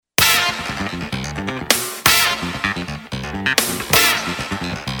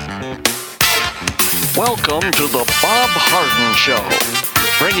Welcome to the Bob Harden Show,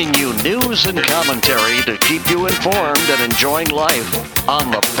 bringing you news and commentary to keep you informed and enjoying life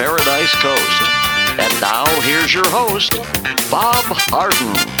on the Paradise Coast. And now, here's your host, Bob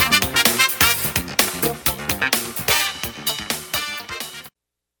Harden.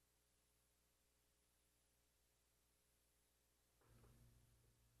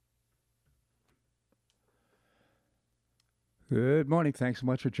 Good morning. Thanks so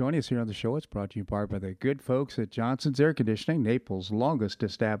much for joining us here on the show. It's brought to you by the good folks at Johnson's Air Conditioning, Naples' longest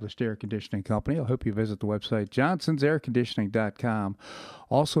established air conditioning company. I hope you visit the website, johnsonsairconditioning.com.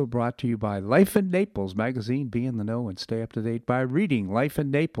 Also brought to you by Life in Naples magazine. Be in the know and stay up to date by reading Life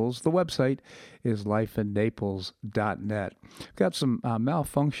in Naples. The website is lifeinnaples.net. Got some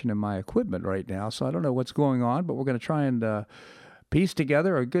malfunction in my equipment right now, so I don't know what's going on, but we're going to try and piece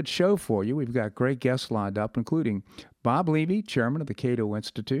together a good show for you. We've got great guests lined up, including Bob Levy, chairman of the Cato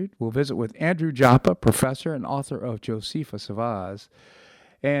Institute. We'll visit with Andrew Joppa, professor and author of Josephus of Oz,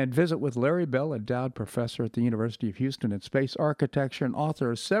 and visit with Larry Bell, endowed professor at the University of Houston in space architecture and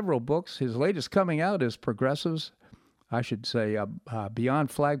author of several books. His latest coming out is Progressives, Beyond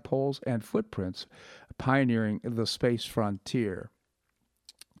Flagpoles and Footprints, Pioneering the Space Frontier.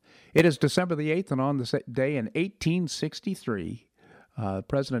 It is December the 8th, and on this day in 1863,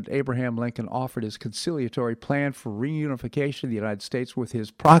 President Abraham Lincoln offered his conciliatory plan for reunification of the United States with his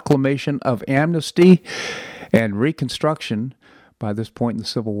proclamation of amnesty and Reconstruction. By this point in the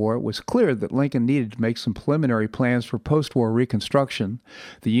Civil War, it was clear that Lincoln needed to make some preliminary plans for post-war Reconstruction.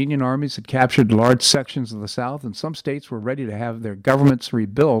 The Union armies had captured large sections of the South, and some states were ready to have their governments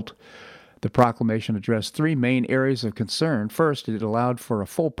rebuilt. The proclamation addressed three main areas of concern. First, it allowed for a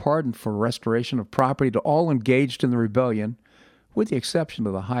full pardon for restoration of property to all engaged in the rebellion, with the exception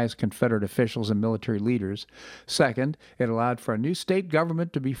of the highest Confederate officials and military leaders. Second, it allowed for a new state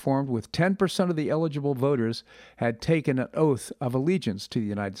government to be formed with 10% of the eligible voters had taken an oath of allegiance to the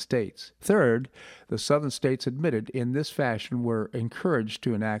United States. Third, the Southern states admitted in this fashion were encouraged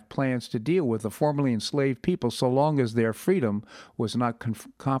to enact plans to deal with the formerly enslaved people so long as their freedom was not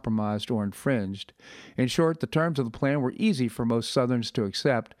compromised or infringed. In short, the terms of the plan were easy for most Southerns to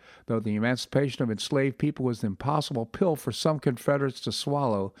accept, though the emancipation of enslaved people was an impossible pill for some Confederates to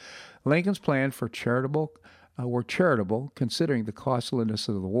swallow. Lincoln's plans were charitable, considering the costliness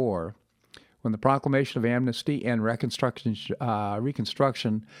of the war. When the proclamation of amnesty and Reconstruction,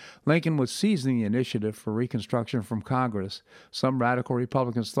 Lincoln was seizing the initiative for Reconstruction from Congress. Some radical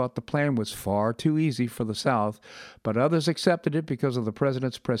Republicans thought the plan was far too easy for the South, but others accepted it because of the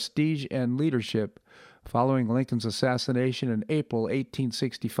president's prestige and leadership. Following Lincoln's assassination in April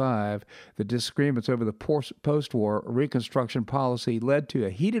 1865, the disagreements over the post-war Reconstruction policy led to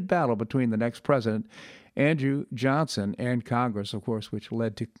a heated battle between the next president, Andrew Johnson, and Congress, of course, which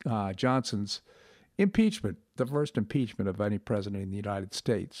led to Johnson's impeachment, the first impeachment of any president in the United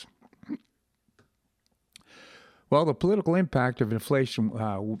States. Well, the political impact of inflation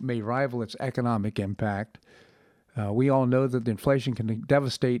may rival its economic impact. We all know that the inflation can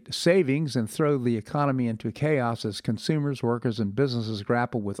devastate savings and throw the economy into chaos as consumers, workers, and businesses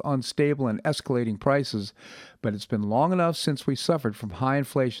grapple with unstable and escalating prices. But it's been long enough since we suffered from high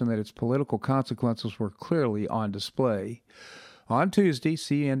inflation that its political consequences were clearly on display. On Tuesday,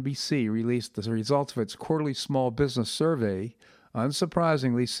 CNBC released the results of its quarterly small business survey.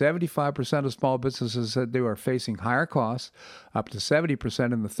 Unsurprisingly, 75% of small businesses said they were facing higher costs, up to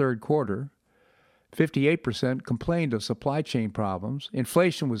 70% in the third quarter. 58% complained of supply chain problems.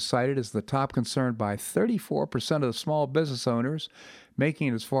 Inflation was cited as the top concern by 34% of the small business owners, making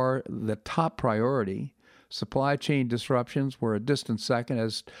it as far the top priority. Supply chain disruptions were a distant second,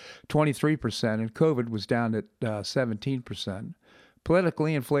 as 23%, and COVID was down at 17%.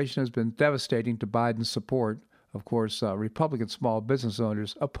 Politically, inflation has been devastating to Biden's support. Of course, Republican small business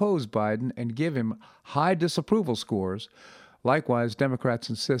owners oppose Biden and give him high disapproval scores. Likewise,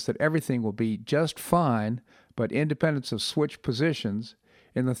 Democrats insist that everything will be just fine, but independents have switched positions.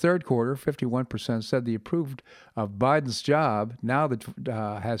 In the third quarter, 51% said they approved of Biden's job. Now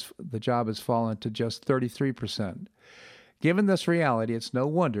the job has fallen to just 33%. Given this reality, it's no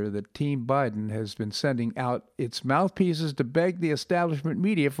wonder that Team Biden has been sending out its mouthpieces to beg the establishment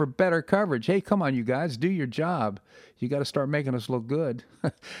media for better coverage. Hey, come on, you guys, do your job. You got to start making us look good.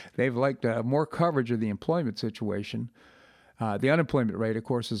 They've liked more coverage of the employment situation. The unemployment rate, of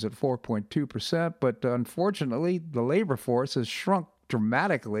course, is at 4.2%, but unfortunately, the labor force has shrunk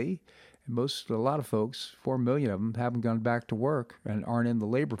dramatically. And a lot of folks, 4 million of them, haven't gone back to work and aren't in the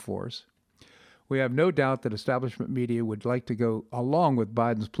labor force. We have no doubt that establishment media would like to go along with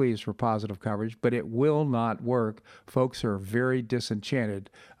Biden's pleas for positive coverage, but it will not work. Folks are very disenchanted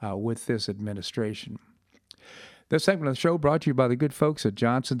with this administration. This segment of the show brought to you by the good folks at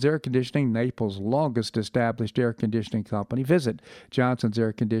Johnson's Air Conditioning, Naples' longest established air conditioning company. Visit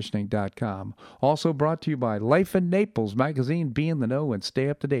johnsonsairconditioning.com. Also brought to you by Life in Naples magazine. Be in the know and stay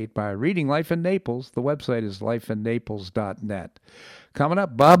up to date by reading Life in Naples. The website is lifeinnaples.net. Coming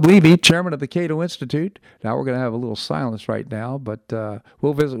up, Bob Levy, chairman of the Cato Institute. Now we're going to have a little silence right now, but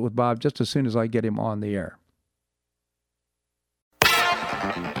we'll visit with Bob just as soon as I get him on the air.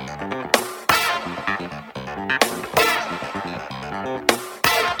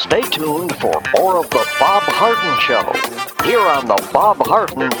 Stay tuned for more of the Bob Harden Show here on the Bob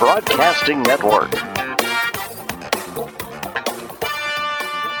Harden Broadcasting Network.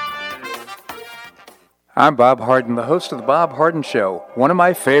 I'm Bob Harden, the host of the Bob Harden Show. One of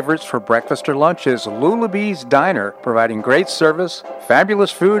my favorites for breakfast or lunch is Lulabee's Diner, providing great service,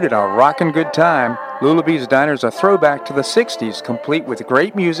 fabulous food, and a rockin' good time. Lulabee's Diner is a throwback to the 60s, complete with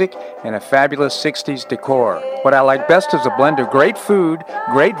great music and a fabulous 60s decor. What I like best is a blend of great food,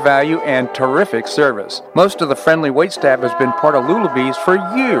 great value, and terrific service. Most of the friendly waitstaff has been part of Lulabee's for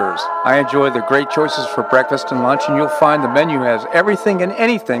years. I enjoy the great choices for breakfast and lunch, and you'll find the menu has everything and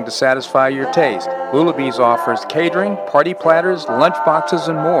anything to satisfy your taste. Lulabee's offers catering, party platters, lunch boxes,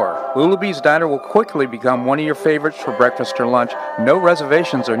 and more. Lulabee's Diner will quickly become one of your favorites for breakfast or lunch. No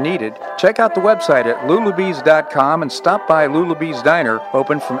reservations are needed. Check out the website at lulabees.com and stop by Lulabee's Diner,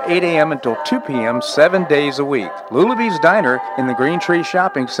 open from 8 a.m. until 2 p.m. 7 days a week. Lulabee's Diner in the Green Tree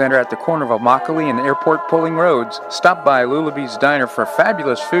Shopping Center at the corner of Immokalee and Airport Pulling Roads. Stop by Lulabee's Diner for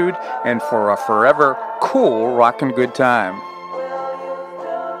fabulous food and for a forever cool rockin' good time.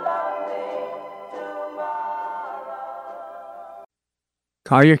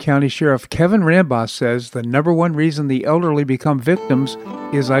 Collier County Sheriff Kevin Rambas says the number one reason the elderly become victims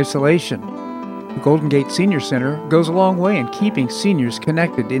is isolation. The Golden Gate Senior Center goes a long way in keeping seniors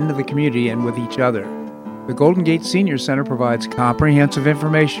connected into the community and with each other. The Golden Gate Senior Center provides comprehensive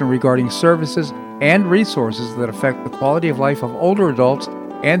information regarding services and resources that affect the quality of life of older adults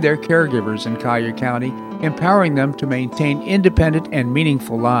and their caregivers in Collier County, empowering them to maintain independent and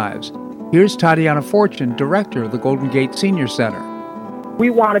meaningful lives. Here's Tatiana Fortune, director of the Golden Gate Senior Center. We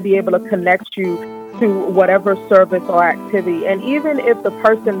want to be able to connect you to whatever service or activity. And even if the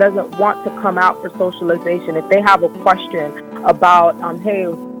person doesn't want to come out for socialization, if they have a question about, hey,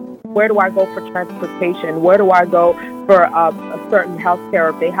 where do I go for transportation? Where do I go for a certain health care?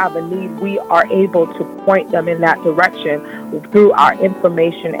 If they have a need, we are able to point them in that direction through our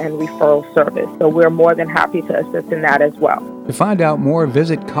information and referral service. So we're more than happy to assist in that as well. To find out more,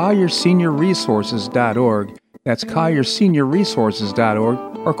 visit CollierSeniorResources.org. That's CollierSeniorResources.org,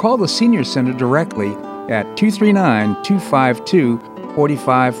 or call the Senior Center directly at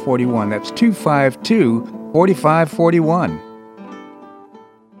 239-252-4541. That's 252-4541.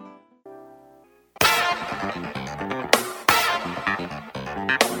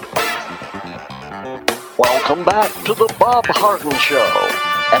 Welcome back to the Bob Harden Show.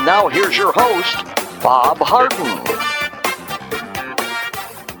 And now here's your host, Bob Harden.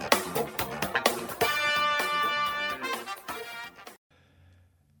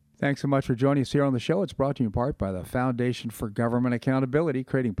 Thanks so much for joining us here on the show. It's brought to you in part by the Foundation for Government Accountability,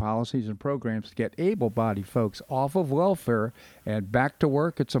 creating policies and programs to get able-bodied folks off of welfare and back to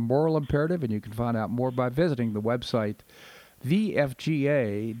work. It's a moral imperative, and you can find out more by visiting the website,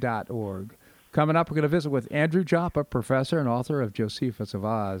 thefga.org. Coming up, we're going to visit with Andrew Joppa, professor and author of Josephus of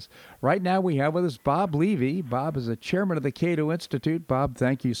Oz. Right now, we have with us Bob Levy. Bob is the chairman of the Cato Institute. Bob,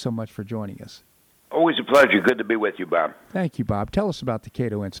 thank you so much for joining us. Always a pleasure. Good to be with you, Bob. Thank you, Bob. Tell us about the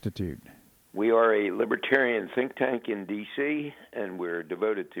Cato Institute. We are a libertarian think tank in D.C., and we're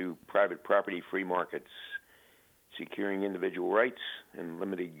devoted to private property, free markets, securing individual rights, and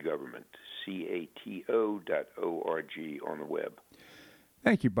limited government. CATO.org on the web.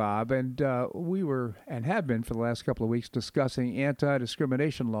 Thank you, Bob. And we were and have been for the last couple of weeks discussing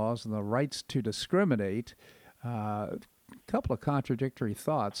anti-discrimination laws and the rights to discriminate. Couple of contradictory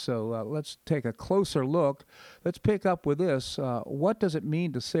thoughts, so let's take a closer look. Let's pick up with this. What does it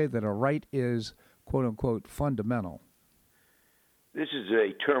mean to say that a right is, quote-unquote, fundamental? This is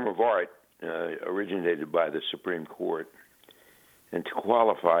a term of art originated by the Supreme Court. And to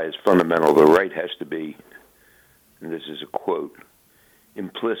qualify as fundamental, the right has to be, and this is a quote,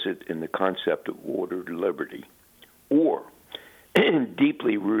 implicit in the concept of ordered liberty, or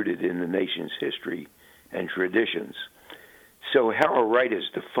deeply rooted in the nation's history and traditions. So how a right is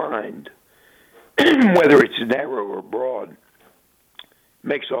defined, whether it's narrow or broad,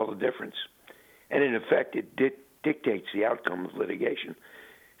 makes all the difference. and in effect, it dictates the outcome of litigation.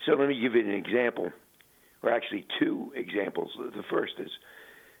 So let me give you an example, or actually two examples. The first is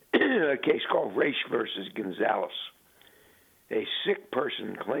a case called Race versus Gonzalez. A sick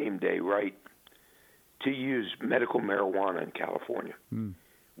person claimed a right to use medical marijuana in California,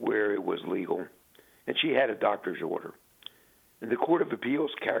 where it was legal, and she had a doctor's order. And the Court of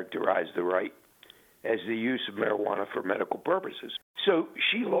Appeals characterized the right as the use of marijuana for medical purposes. So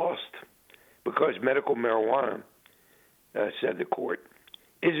she lost because medical marijuana, said the court,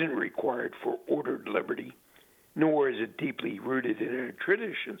 isn't required for ordered liberty, nor is it deeply rooted in our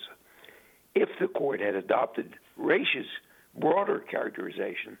traditions. If the court had adopted Raish's broader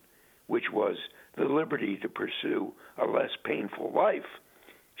characterization, which was the liberty to pursue a less painful life,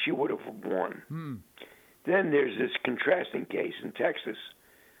 she would have won. Then there's this contrasting case in Texas,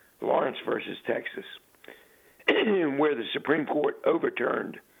 Lawrence versus Texas, where the Supreme Court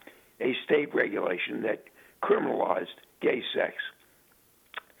overturned a state regulation that criminalized gay sex.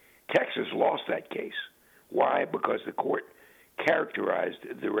 Texas lost that case. Why? Because the court characterized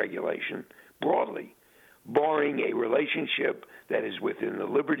the regulation broadly, barring a relationship that is within the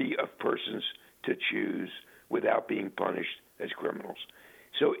liberty of persons to choose without being punished as criminals.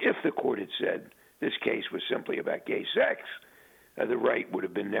 So if the court had said this case was simply about gay sex, the right would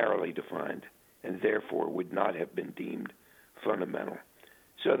have been narrowly defined and therefore would not have been deemed fundamental.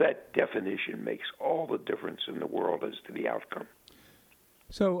 So that definition makes all the difference in the world as to the outcome.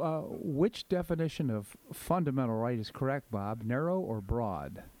 So which definition of fundamental right is correct, Bob, narrow or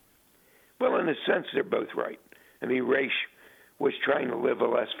broad? Well, in a sense, they're both right. I mean, Raich was trying to live a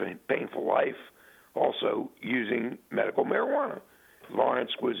less painful life, also using medical marijuana.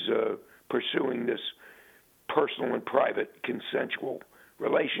 Lawrence was pursuing this personal and private consensual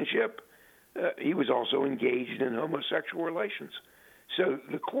relationship. He was also engaged in homosexual relations. So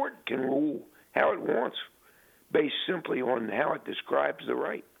the court can rule how it wants, based simply on how it describes the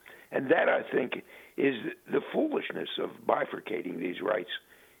right. And that, I think, is the foolishness of bifurcating these rights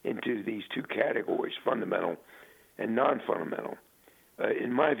into these two categories, fundamental and non-fundamental.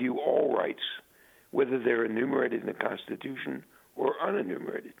 In my view, all rights, whether they're enumerated in the Constitution or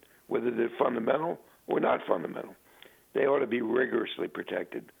unenumerated, whether they're fundamental or not fundamental, they ought to be rigorously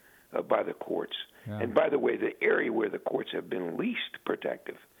protected by the courts. Yeah. And by the way, the area where the courts have been least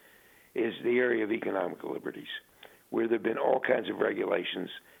protective is the area of economic liberties, where there have been all kinds of regulations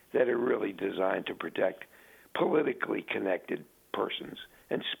that are really designed to protect politically connected persons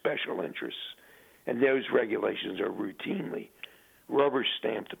and special interests. And those regulations are routinely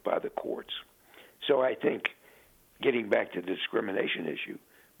rubber-stamped by the courts. So I think, getting back to the discrimination issue,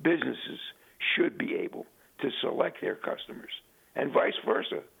 businesses should be able to select their customers, and vice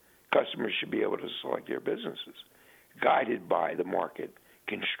versa. Customers should be able to select their businesses, guided by the market,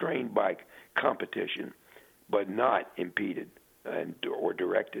 constrained by competition, but not impeded or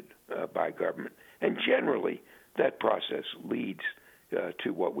directed by government. And generally, that process leads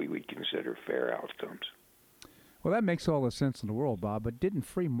to what we would consider fair outcomes. Well, that makes all the sense in the world, Bob, but didn't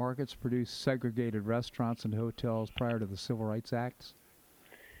free markets produce segregated restaurants and hotels prior to the Civil Rights Acts?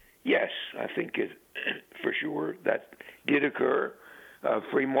 Yes, I think for sure that did occur.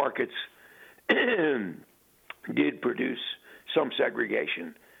 Free markets did produce some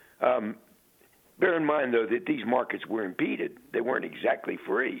segregation. Bear in mind, though, that these markets were impeded. They weren't exactly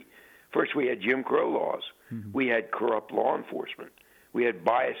free. First, we had Jim Crow laws. Mm-hmm. We had corrupt law enforcement. We had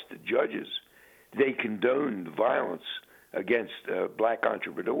biased judges. They condoned violence against black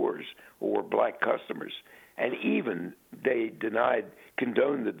entrepreneurs or black customers. And even they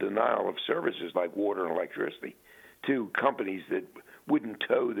condoned the denial of services like water and electricity to companies that wouldn't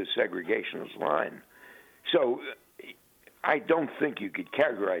toe the segregationist line. So I don't think you could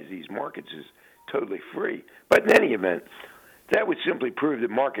categorize these markets as totally free. But in any event, that would simply prove that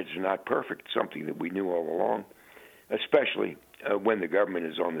markets are not perfect, something that we knew all along, especially when the government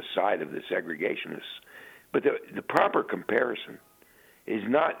is on the side of the segregationists. But the proper comparison is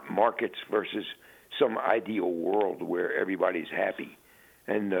not markets versus some ideal world where everybody's happy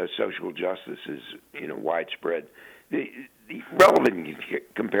and social justice is widespread. The relevant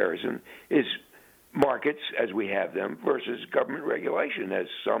comparison is markets as we have them versus government regulation as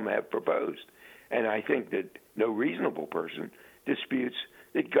some have proposed. And I think that no reasonable person disputes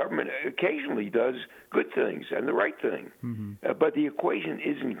that government occasionally does good things and the right thing. Mm-hmm. But the equation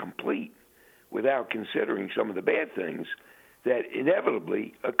isn't complete without considering some of the bad things that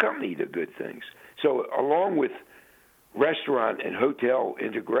inevitably accompany the good things. So along with restaurant and hotel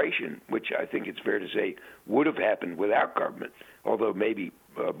integration, which I think it's fair to say would have happened without government, although maybe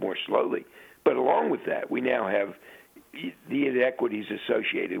more slowly, but along with that, we now have the inequities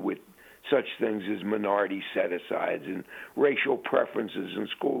associated with such things as minority set-asides and racial preferences in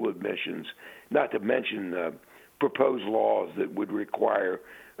school admissions, not to mention proposed laws that would require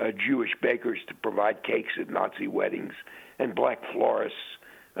Jewish bakers to provide cakes at Nazi weddings and black florists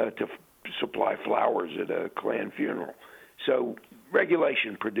to supply flowers at a Klan funeral. So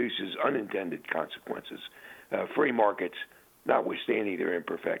regulation produces unintended consequences. Free markets, notwithstanding their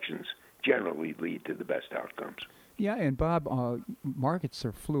imperfections, generally lead to the best outcomes. Yeah, and Bob, markets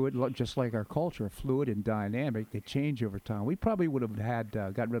are fluid, just like our culture, fluid and dynamic. They change over time. We probably would have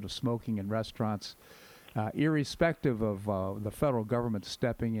got rid of smoking in restaurants, irrespective of the federal government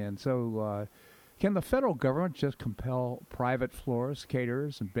stepping in. So can the federal government just compel private florists,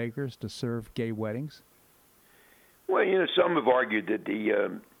 caterers, and bakers to serve gay weddings? Well, some have argued that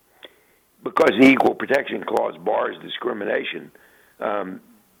because the Equal Protection Clause bars discrimination,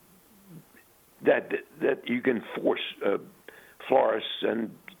 that you can force florists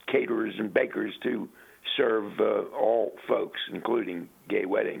and caterers and bakers to serve all folks, including gay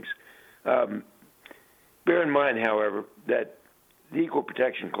weddings. Bear in mind, however, that the Equal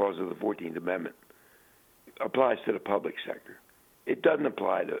Protection Clause of the 14th Amendment applies to the public sector. It doesn't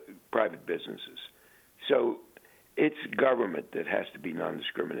apply to private businesses. So it's government that has to be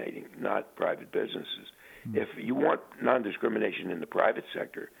non-discriminating, not private businesses. Mm-hmm. If you want non-discrimination in the private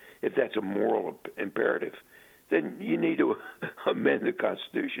sector, if that's a moral imperative, then you need to amend the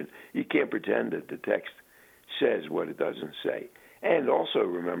Constitution. You can't pretend that the text says what it doesn't say. And also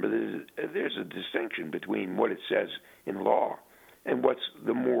remember, there's a distinction between what it says in law and what's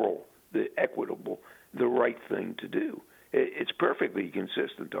the moral, the equitable, the right thing to do. It's perfectly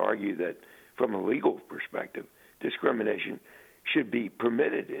consistent to argue that from a legal perspective, discrimination should be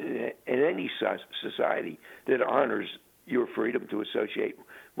permitted in any society that honors your freedom to associate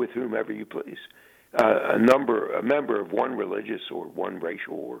with whomever you please. A member of one religious or one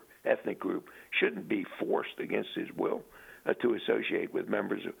racial or ethnic group shouldn't be forced against his will to associate with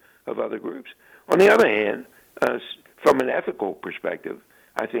members of other groups. On the other hand, from an ethical perspective,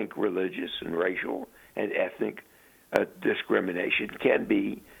 I think religious and racial and ethnic discrimination can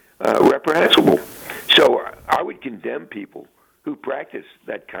be reprehensible. So I would condemn people who practice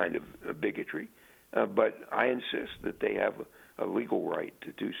that kind of bigotry, but I insist that they have a legal right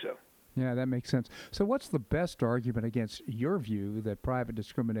to do so. Yeah, that makes sense. So what's the best argument against your view that private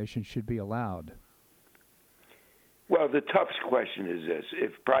discrimination should be allowed? Well, the toughest question is this.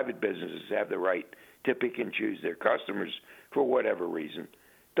 If private businesses have the right to pick and choose their customers for whatever reason,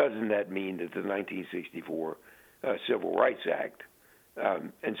 doesn't that mean that the 1964 Civil Rights Act,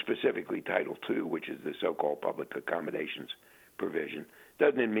 and specifically Title II, which is the so-called public accommodations provision,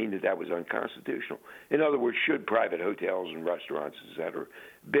 doesn't it mean that that was unconstitutional? In other words, should private hotels and restaurants, et cetera,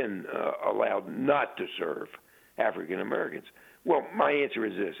 been allowed not to serve African Americans? Well, my answer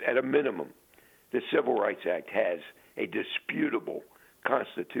is this. At a minimum, the Civil Rights Act has a disputable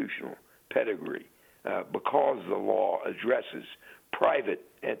constitutional pedigree because the law addresses private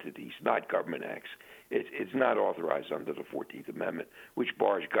entities, not government acts. It's not authorized under the 14th Amendment, which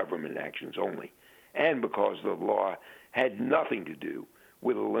bars government actions only, and because the law had nothing to do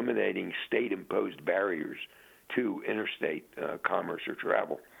with eliminating state-imposed barriers to interstate commerce or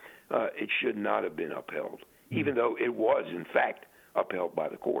travel. It should not have been upheld, even though it was, in fact, upheld by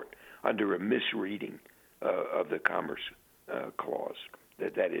the court under a misreading of the Commerce Clause.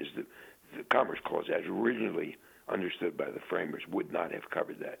 That is, the Commerce Clause, as originally understood by the framers, would not have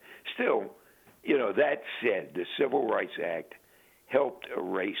covered that. Still, that said, the Civil Rights Act helped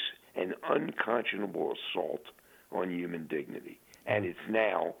erase an unconscionable assault on human dignity, and it's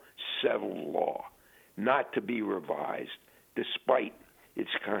now settled law, not to be revised despite its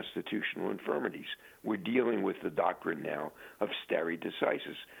constitutional infirmities. We're dealing with the doctrine now of stare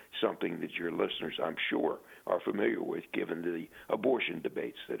decisis, something that your listeners, I'm sure, are familiar with given the abortion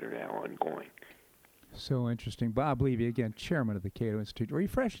debates that are now ongoing. So interesting. Bob Levy, again, chairman of the Cato Institute.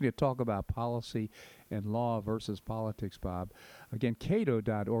 Refreshing to talk about policy and law versus politics, Bob. Again,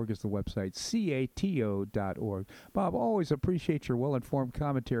 cato.org is the website, cato.org. Bob, always appreciate your well-informed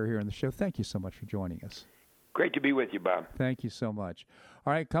commentary here on the show. Thank you so much for joining us. Great to be with you, Bob. Thank you so much.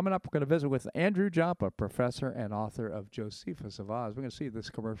 All right, coming up, we're going to visit with Andrew Joppa, professor and author of Josephus of Oz. We're going to see if this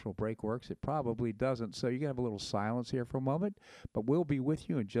commercial break works. It probably doesn't, so you're going to have a little silence here for a moment, but we'll be with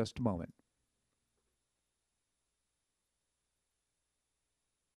you in just a moment.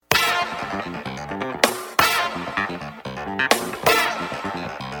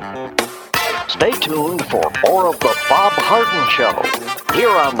 Stay tuned for more of The Bob Harden Show, here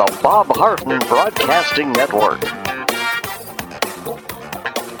on the Bob Harden Broadcasting Network.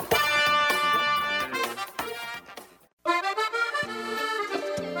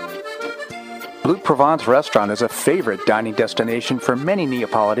 Blue Provence Restaurant is a favorite dining destination for many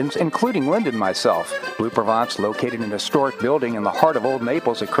Neapolitans, including Linda and myself. Blue Provence, located in a historic building in the heart of Old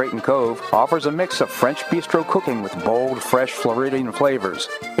Naples at Creighton Cove, offers a mix of French bistro cooking with bold, fresh Floridian flavors.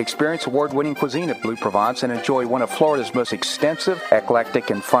 Experience award-winning cuisine at Blue Provence and enjoy one of Florida's most extensive, eclectic,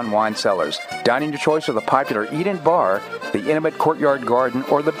 and fun wine cellars. Dining choice of the popular Eat-In Bar, the intimate courtyard garden,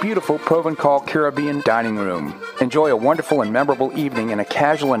 or the beautiful Provencal Caribbean dining room. Enjoy a wonderful and memorable evening in a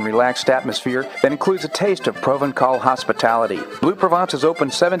casual and relaxed atmosphere that includes a taste of Provencal hospitality. Blue Provence is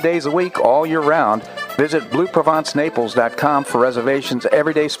open 7 days a week, all year round. Visit BlueProvenceNaples.com for reservations,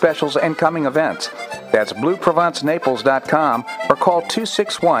 everyday specials, and coming events. That's BlueProvenceNaples.com or call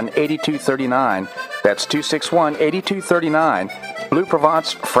 261-8239. That's 261-8239. Blue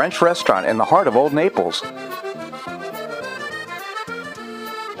Provence French Restaurant in the heart of Old Naples.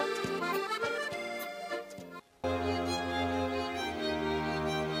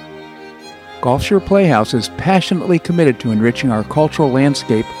 Gulf Shore Playhouse is passionately committed to enriching our cultural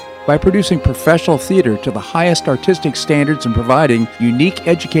landscape by producing professional theater to the highest artistic standards and providing unique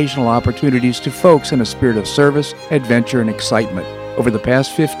educational opportunities to folks in a spirit of service, adventure, and excitement. Over the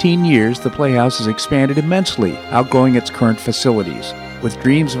past 15 years, the Playhouse has expanded immensely, outgrowing its current facilities. With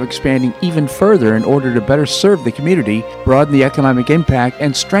dreams of expanding even further in order to better serve the community, broaden the economic impact,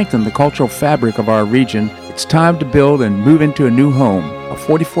 and strengthen the cultural fabric of our region, it's time to build and move into a new home. A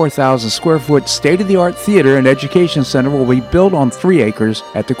 44,000 square foot state-of-the-art theater and education center will be built on 3 acres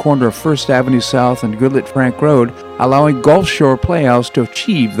at the corner of First Avenue South and Goodlett Frank Road, allowing Gulf Shore Playhouse to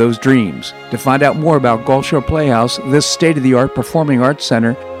achieve those dreams. To find out more about Gulf Shore Playhouse, this state-of-the-art performing arts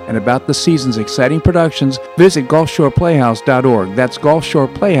center, and about the season's exciting productions, visit GulfShorePlayhouse.org. That's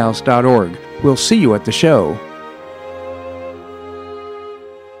GulfShorePlayhouse.org. We'll see you at the show.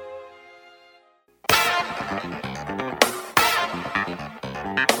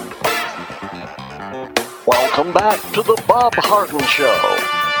 Welcome back to the Bob Harden Show.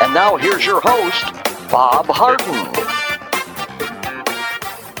 And now here's your host, Bob Harden.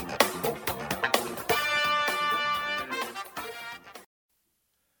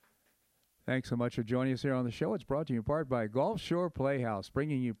 Thanks so much for joining us here on the show. It's brought to you in part by Gulf Shore Playhouse,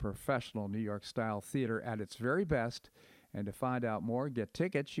 bringing you professional New York-style theater at its very best. And to find out more, get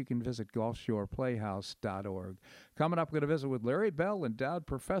tickets, you can visit GulfShorePlayhouse.org. Coming up, we're going to visit with Larry Bell, endowed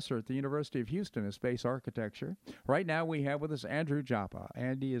professor at the University of Houston in space architecture. Right now, we have with us Andrew Joppa.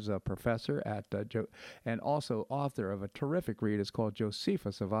 Andy is a professor at and also author of a terrific read. It's called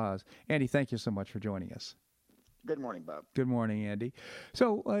Josephus of Oz. Andy, thank you so much for joining us. Good morning, Bob. Good morning, Andy.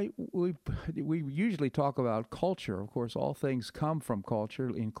 So we usually talk about culture. Of course, all things come from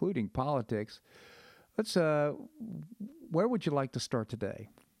culture, including politics. Let's. Where would you like to start today?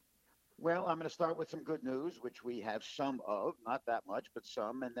 Well, I'm going to start with some good news, which we have some of, not that much, but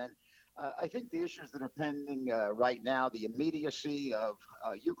some. And then I think the issues that are pending right now, the immediacy of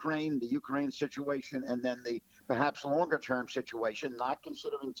Ukraine, the Ukraine situation, and then the perhaps longer-term situation, not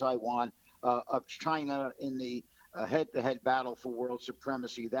considering Taiwan, of China in the head-to-head battle for world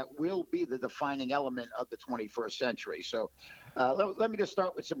supremacy, that will be the defining element of the 21st century. So let me just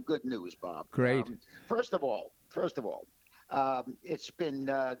start with some good news, Bob. Great. First of all, it's been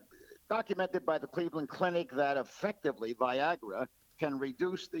documented by the Cleveland Clinic that effectively Viagra can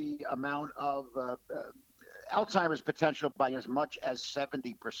reduce the amount of Alzheimer's potential by as much as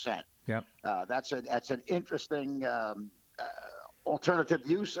 70%. Yep. That's an interesting alternative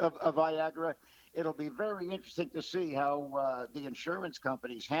use of Viagra. It'll be very interesting to see how the insurance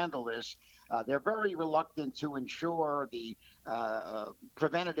companies handle this. They're very reluctant to insure the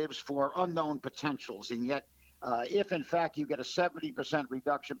preventatives for unknown potentials, and yet if in fact you get a 70%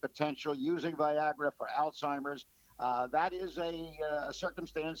 reduction potential using Viagra for Alzheimer's, that is a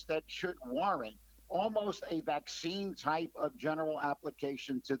circumstance that should warrant almost a vaccine type of general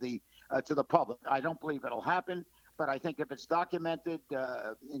application to the public. I don't believe it'll happen, but I think if it's documented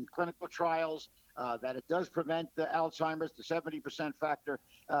in clinical trials that it does prevent the Alzheimer's, the 70% factor,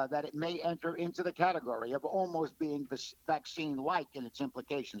 that it may enter into the category of almost being vaccine-like in its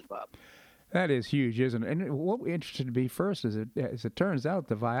implications, Bob. That is huge, isn't it? And what we're interested to be first is, as it turns out,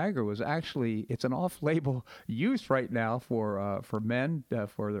 the Viagra was actually, it's an off-label use right now for men,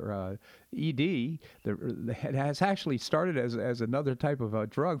 for their ED. It has actually started as another type of a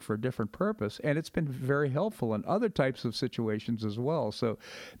drug for a different purpose, and it's been very helpful in other types of situations as well. So it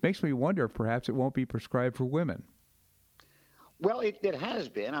makes me wonder if perhaps it won't be prescribed for women. Well, it has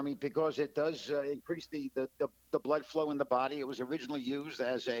been. I mean, because it does increase the blood flow in the body. It was originally used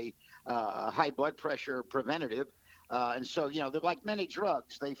as a high blood pressure preventative. And so, they're like many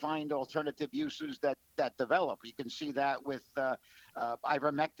drugs. They find alternative uses that develop. You can see that with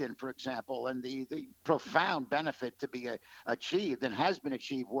ivermectin, for example, and the profound benefit to be achieved and has been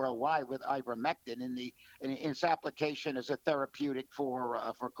achieved worldwide with ivermectin in its application as a therapeutic for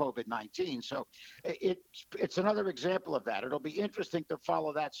COVID-19. So it's another example of that. It'll be interesting to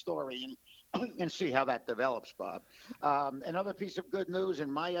follow that story and see how that develops, Bob. Another piece of good news,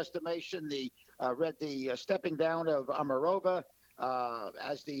 in my estimation, read the stepping down of Amarova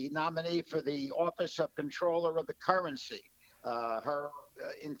as the nominee for the Office of Controller of the Currency. Her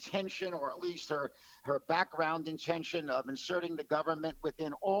intention, or at least her background intention of inserting the government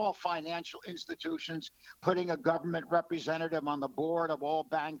within all financial institutions, putting a government representative on the board of all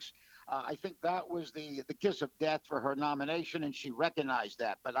banks. I think that was the kiss of death for her nomination, and she recognized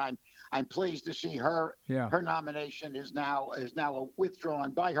that. But I'm pleased to see her nomination is now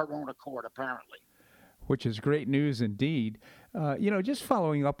withdrawn by her own accord, apparently. Which is great news indeed. Just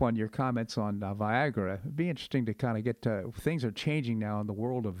following up on your comments on Viagra, it'd be interesting to kind of get to, things are changing now in the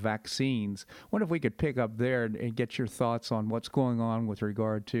world of vaccines. Wonder if we could pick up there and get your thoughts on what's going on with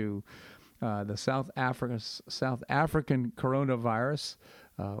regard to the South African coronavirus.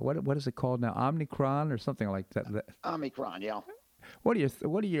 What is it called now? Omicron or something like that? Omicron, yeah. What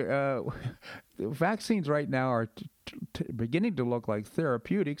do you vaccines right now are beginning to look like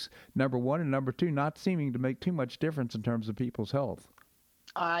therapeutics, number one, and number two, not seeming to make too much difference in terms of people's health.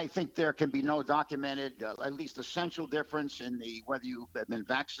 I think there can be no documented, at least essential difference in whether you've been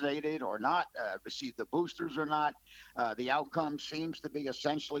vaccinated or not, received the boosters or not. The outcome seems to be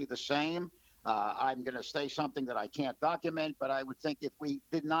essentially the same. I'm going to say something that I can't document, but I would think if we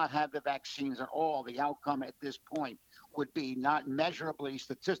did not have the vaccines at all, the outcome at this point would be not measurably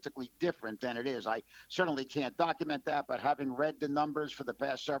statistically different than it is. I certainly can't document that, but having read the numbers for the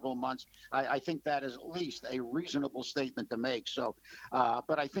past several months, I think that is at least a reasonable statement to make. So,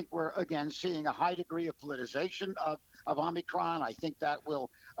 but I think we're, again, seeing a high degree of politicization of Omicron. I think that will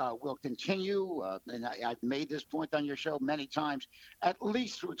continue, and I've made this point on your show many times, at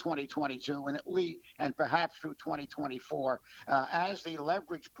least through 2022 and perhaps through 2024, as the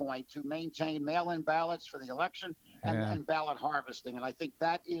leverage point to maintain mail-in ballots for the election and ballot harvesting. And I think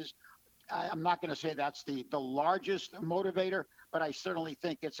that is, I'm not going to say that's the largest motivator, but I certainly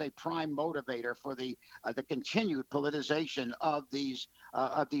think it's a prime motivator for the continued politicization of these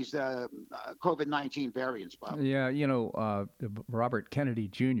COVID-19 variants, Bob. Yeah, Robert Kennedy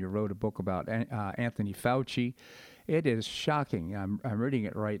Jr. wrote a book about Anthony Fauci. It is shocking. I'm reading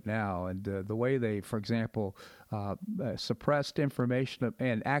it right now, and the way they, for example, suppressed information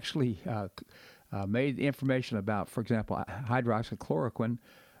and actually made information about, for example, hydroxychloroquine.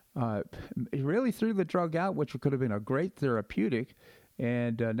 Really threw the drug out, which could have been a great therapeutic.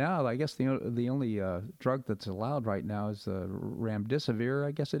 And now I guess the only drug that's allowed right now is remdesivir,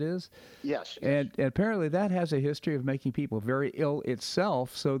 I guess it is. Yes. And apparently that has a history of making people very ill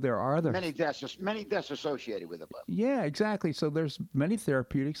itself. So there are many deaths associated with it. Yeah, exactly. So there's many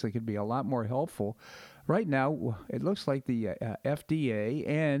therapeutics that could be a lot more helpful. Right now, it looks like the FDA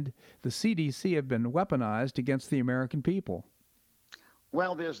and the CDC have been weaponized against the American people.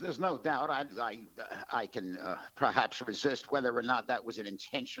 Well, there's no doubt. I can perhaps resist whether or not that was an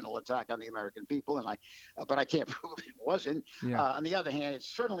intentional attack on the American people, but I can't prove it wasn't. Yeah. On the other hand, it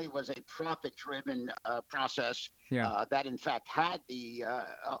certainly was a profit-driven process that, in fact, had the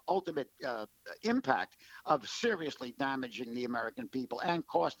ultimate impact of seriously damaging the American people and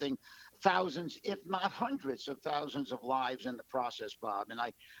costing thousands, if not hundreds of thousands of lives in the process, Bob. And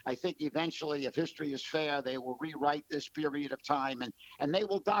I think eventually, if history is fair, they will rewrite this period of time and they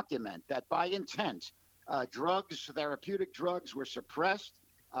will document that by intent, therapeutic drugs were suppressed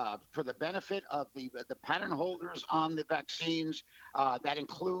for the benefit of the patent holders on the vaccines. That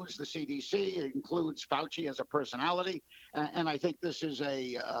includes the CDC. It includes Fauci as a personality. And I think this is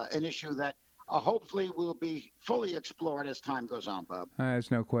an issue that hopefully will be fully explored as time goes on, Bob.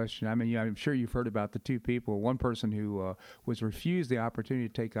 There's no question. I mean, I'm sure you've heard about the two people. One person who was refused the opportunity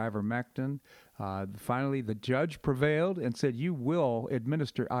to take ivermectin. Finally, the judge prevailed and said, you will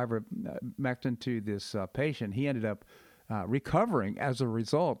administer ivermectin to this patient. He ended up recovering as a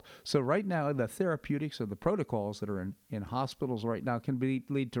result. So right now, the therapeutics or the protocols that are in hospitals right now can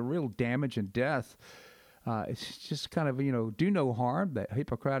lead to real damage and death. It's just kind of, do no harm. That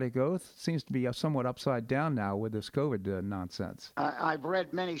Hippocratic Oath seems to be somewhat upside down now with this COVID nonsense. I've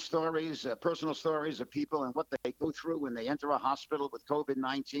read many stories, personal stories of people and what they go through when they enter a hospital with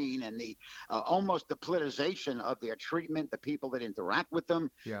COVID-19 and the almost the politicization of their treatment, the people that interact with them.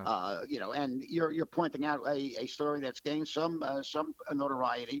 Yeah. And you're pointing out a story that's gained some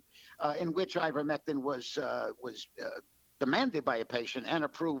notoriety in which ivermectin was demanded by a patient and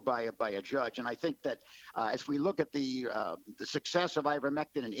approved by a judge. And I think that as we look at the success of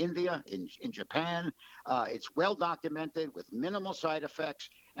ivermectin in India, in Japan, it's well documented with minimal side effects.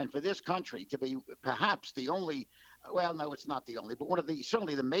 And for this country to be perhaps the only, well, no, it's not the only, but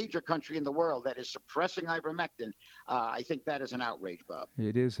certainly the major country in the world that is suppressing ivermectin, I think that is an outrage, Bob.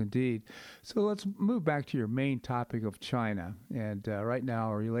 It is indeed. So let's move back to your main topic of China. And right now,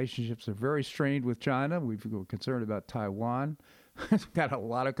 our relationships are very strained with China. We're concerned about Taiwan. We've got a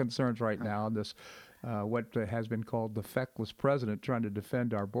lot of concerns right now on this, what has been called the feckless president trying to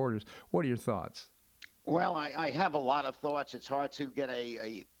defend our borders. What are your thoughts? Well, I have a lot of thoughts. It's hard to get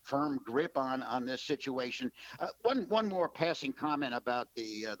a firm grip on this situation. One more passing comment about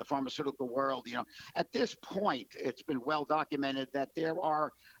the pharmaceutical world. At this point, it's been well documented that there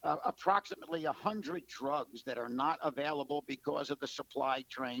are approximately 100 drugs that are not available because of the supply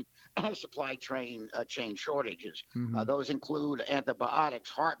chain chain shortages. Mm-hmm. Those include antibiotics,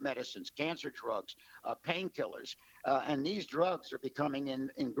 heart medicines, cancer drugs, painkillers, and these drugs are becoming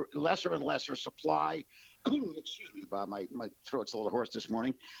in lesser and lesser supply. Excuse me, Bob, my throat's a little hoarse this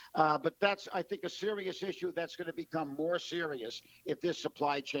morning. But that's, I think, a serious issue that's going to become more serious if this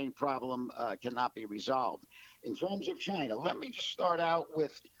supply chain problem cannot be resolved. In terms of China, let me just start out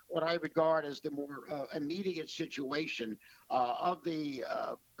with what I regard as the more immediate situation of the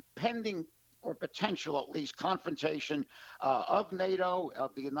pending or potential, at least, confrontation of NATO,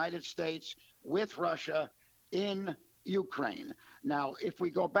 of the United States with Russia in Ukraine. Now, if we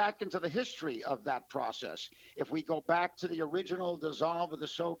go back into the history of that process, if we go back to the original dissolve of the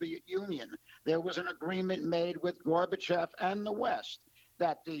Soviet Union, there was an agreement made with Gorbachev and the West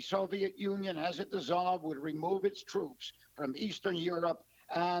that the Soviet Union, as it dissolved, would remove its troops from Eastern Europe,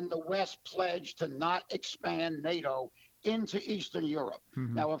 and the West pledged to not expand NATO into Eastern Europe.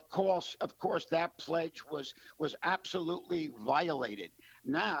 Mm-hmm. Now, of course, that pledge was absolutely violated.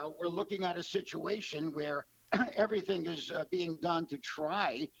 Now we're looking at a situation where everything is being done to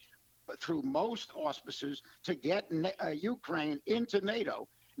try, through most auspices, to get Ukraine into NATO.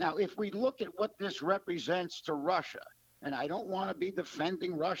 Now, if we look at what this represents to Russia, and I don't want to be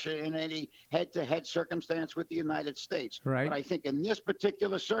defending Russia in any head-to-head circumstance with the United States, right. But I think in this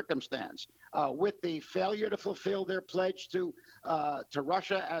particular circumstance, with the failure to fulfill their pledge to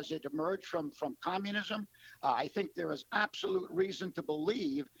Russia as it emerged from communism, I think there is absolute reason to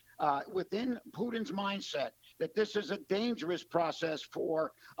believe within Putin's mindset that this is a dangerous process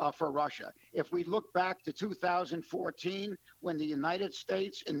for Russia. If we look back to 2014, when the United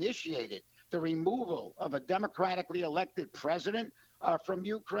States initiated the removal of a democratically elected president from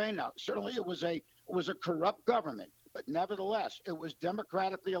Ukraine, now certainly it was a corrupt government, but nevertheless it was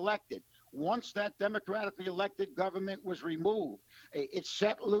democratically elected. Once that democratically elected government was removed, it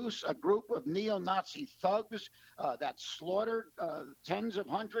set loose a group of neo-Nazi thugs that slaughtered tens of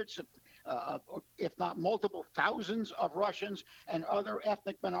hundreds if not multiple thousands of Russians and other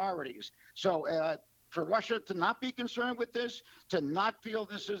ethnic minorities. So for Russia to not be concerned with this, to not feel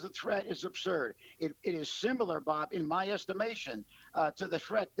this is a threat, is absurd. It is similar, Bob, in my estimation, to the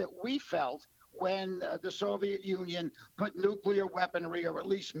threat that we felt when the Soviet Union put nuclear weaponry, or at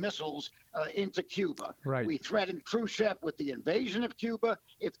least missiles, into Cuba. Right. We threatened Khrushchev with the invasion of Cuba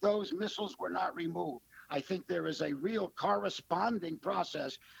if those missiles were not removed. I think there is a real corresponding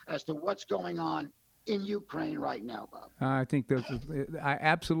process as to what's going on in Ukraine right now, Bob. I think I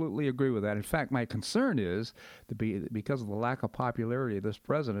absolutely agree with that. In fact, my concern is because of the lack of popularity of this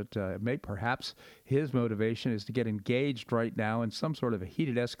president, perhaps his motivation is to get engaged right now in some sort of a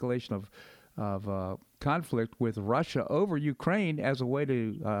heated escalation of conflict with Russia over Ukraine as a way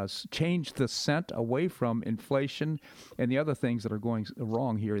to change the scent away from inflation and the other things that are going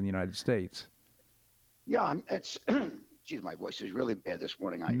wrong here in the United States. Yeah, it's. Geez, my voice is really bad this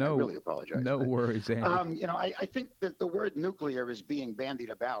morning. I really apologize. No worries, Andy. I think that the word nuclear is being bandied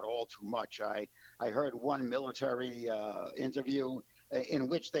about all too much. I heard one military interview in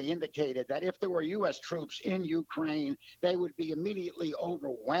which they indicated that if there were U.S. troops in Ukraine, they would be immediately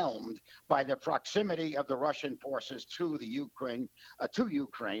overwhelmed by the proximity of the Russian forces to the Ukraine,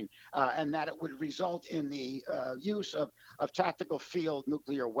 and that it would result in the use of tactical field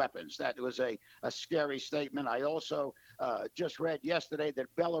nuclear weapons. That was a scary statement. I also just read yesterday that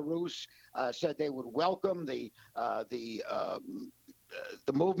Belarus said they would welcome the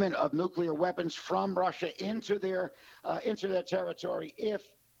movement of nuclear weapons from Russia into their territory if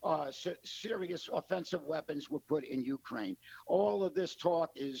serious offensive weapons were put in Ukraine. All of this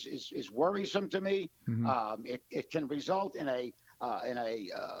talk is worrisome to me. Mm-hmm. It can result in a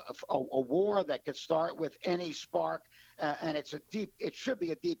war that could start with any spark, and it should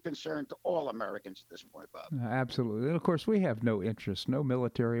be a deep concern to all Americans at this point, Bob. Absolutely, and of course we have no interest, no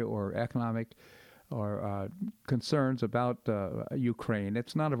military or economic or concerns about Ukraine.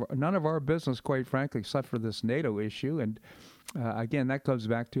 It's none of our business, quite frankly, except for this NATO issue. And again, that goes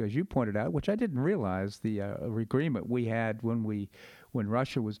back to, as you pointed out, which I didn't realize, the agreement we had when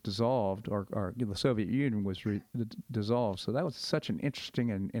Russia was dissolved, or the Soviet Union was dissolved. So that was such an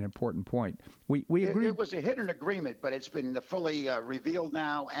interesting and important point. We agreed. It was a hidden agreement, but it's been fully revealed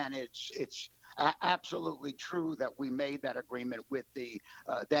now, and it's absolutely true that we made that agreement with the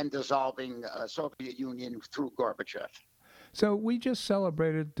then dissolving Soviet Union through Gorbachev. So we just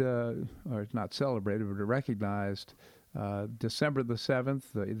celebrated, or not celebrated, but recognized December the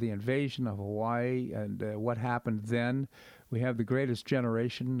 7th, the invasion of Hawaii, and what happened then. We have the greatest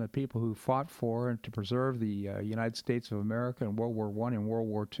generation of people who fought for and to preserve the United States of America in World War I and World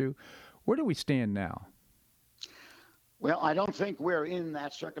War II. Where do we stand now? Well, I don't think we're in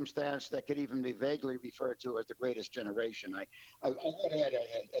that circumstance that could even be vaguely referred to as the greatest generation. I would add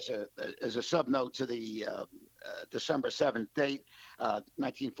as a subnote to the December 7th date,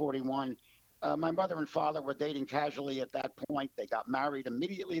 1941. My mother and father were dating casually at that point. They got married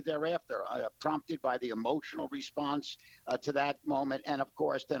immediately thereafter, prompted by the emotional response to that moment. And of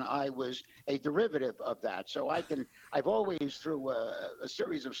course, then I was a derivative of that. So I've always, through a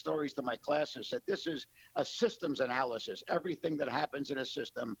series of stories to my classes, said this is a systems analysis. Everything that happens in a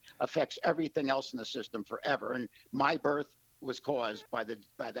system affects everything else in the system forever. And my birth was caused by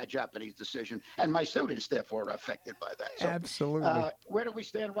that Japanese decision, and my students therefore are affected by that. So, absolutely. Where do we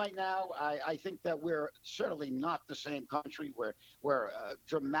stand right now? I think that we're certainly not the same country. We're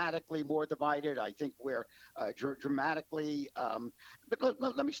dramatically more divided. I think we're dramatically. But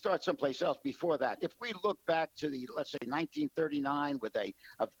let me start someplace else before that. If we look back to let's say 1939, with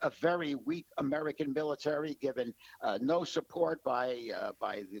a very weak American military, given no support by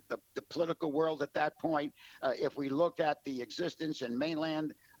the political world at that point, if we look at the existence in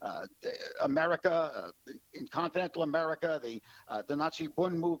mainland America, in continental America, the Nazi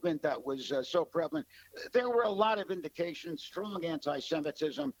Bund movement that was so prevalent, there were a lot of indications, strong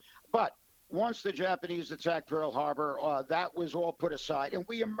anti-Semitism, but once the Japanese attacked Pearl Harbor, that was all put aside, and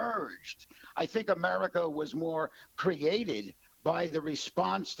we emerged. I think America was more created by the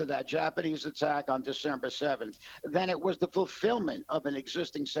response to that Japanese attack on December 7th than it was the fulfillment of an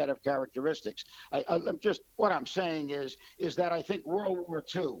existing set of characteristics. What I'm saying is that I think World War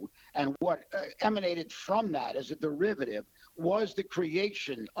II and what emanated from that as a derivative was the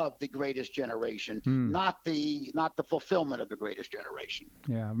creation of the greatest generation, not the fulfillment of the greatest generation.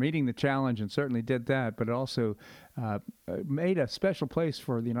 Yeah, meeting the challenge, and certainly did that, but it also made a special place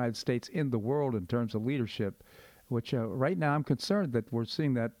for the United States in the world in terms of leadership, which right now I'm concerned that we're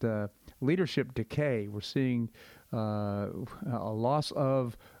seeing that leadership decay. We're seeing a loss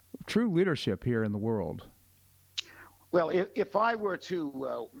of true leadership here in the world. Well, if I were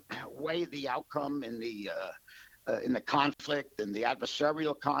to weigh the outcome in the conflict and the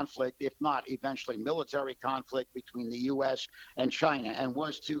adversarial conflict, if not eventually military conflict between the U.S. and China, and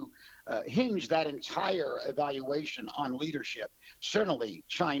was to hinge that entire evaluation on leadership, certainly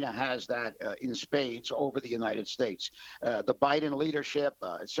China has that in spades over the United States. The Biden leadership,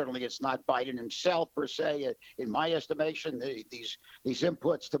 certainly it's not Biden himself per se. In my estimation, these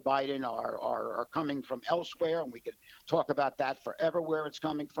inputs to Biden are coming from elsewhere, and we could talk about that forever, where it's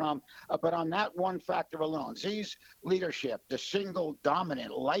coming from. But on that one factor alone, Xi's leadership, the single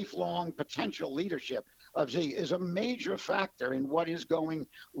dominant, lifelong potential leadership of Xi, is a major factor in what is going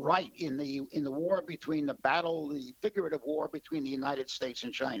right in the war between the figurative war between the United States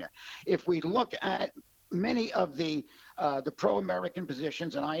and China. If we look at many of the pro-American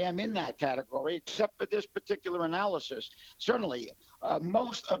positions, and I am in that category, except for this particular analysis, certainly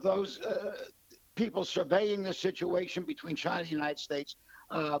most of those people surveying the situation between China and the United States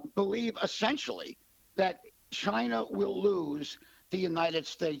believe essentially that China will lose, the United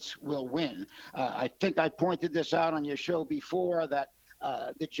States will win. I think I pointed this out on your show before, that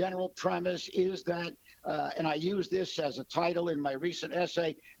The general premise is that, and I use this as a title in my recent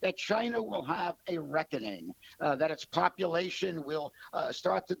essay, that China will have a reckoning, that its population will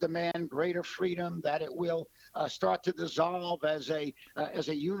start to demand greater freedom, that it will start to dissolve as a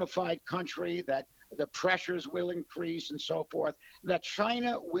unified country, that the pressures will increase and so forth, that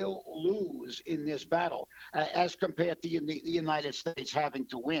China will lose in this battle as compared to the United States having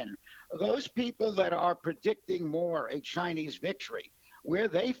to win. Those people that are predicting more a Chinese victory, where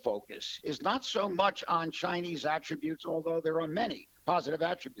they focus is not so much on Chinese attributes, although there are many positive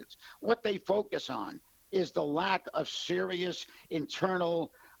attributes. What they focus on is the lack of serious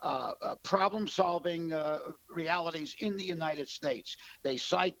internal problem-solving realities in the United States. They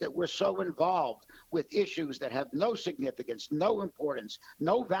cite that we're so involved with issues that have no significance, no importance,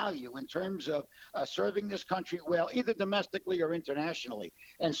 no value in terms of serving this country well, either domestically or internationally.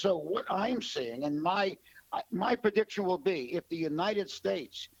 And so what I'm seeing, and my prediction will be, if the United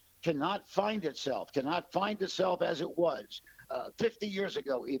States cannot find itself as it was 50 years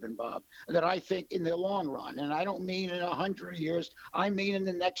ago, even, Bob, that I think in the long run, and I don't mean in 100 years, I mean in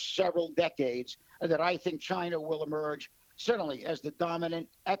the next several decades, that I think China will emerge certainly as the dominant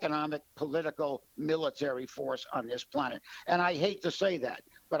economic, political, military force on this planet. And I hate to say that,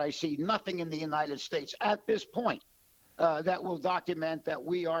 but I see nothing in the United States at this point that will document that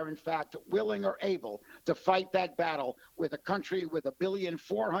we are, in fact, willing or able to fight that battle with a country with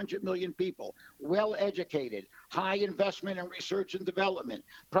 1,400,000,000 people, well-educated, high investment in research and development,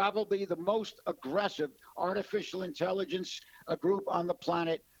 probably the most aggressive artificial intelligence group on the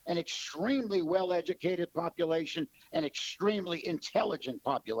planet, an extremely well-educated population, an extremely intelligent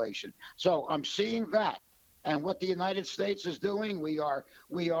population. So I'm seeing that. And what the United States is doing, we are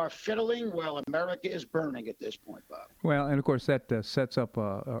fiddling while America is burning at this point, Bob. Well, and of course that sets up,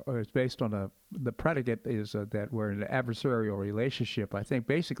 or is based on the predicate is that we're in an adversarial relationship. I think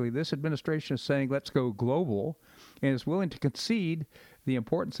basically this administration is saying let's go global, and is willing to concede the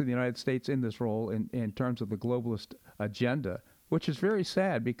importance of the United States in this role in terms of the globalist agenda, which is very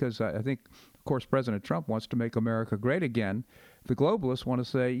sad because I think, of course, President Trump wants to make America great again. The globalists want to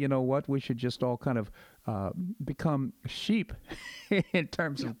say, you know what, we should just all kind of become sheep in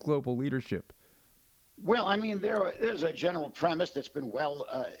terms of global leadership. Well, I mean, there's a general premise that's been well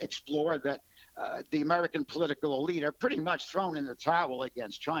explored that the American political elite are pretty much thrown in the towel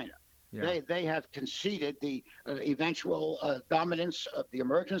against China. Yeah. They have conceded the eventual dominance of the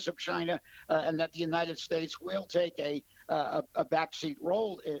emergence of China, and that the United States will take a backseat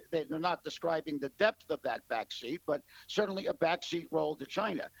role. They're not describing the depth of that backseat, but certainly a backseat role to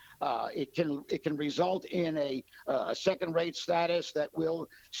China. It can result in a second-rate status that will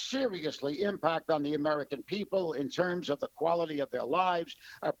seriously impact on the American people in terms of the quality of their lives.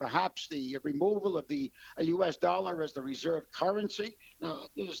 Perhaps the removal of the U.S. dollar as the reserve currency.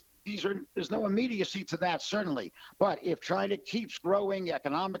 There's no immediacy to that, certainly. But if China keeps growing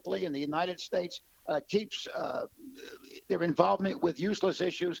economically and the United States keeps their involvement with useless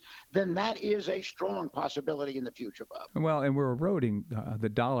issues, then that is a strong possibility in the future, Bob. Well, and we're eroding the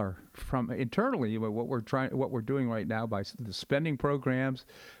dollar from internally. What we're doing right now by the spending programs,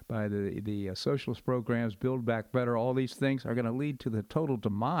 by the socialist programs, Build Back Better, all these things are going to lead to the total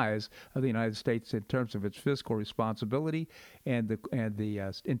demise of the United States in terms of its fiscal responsibility and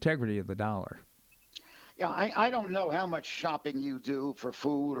the integrity of the dollar. Yeah, I don't know how much shopping you do for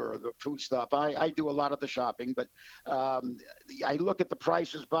food or the food stuff. I do a lot of the shopping, but I look at the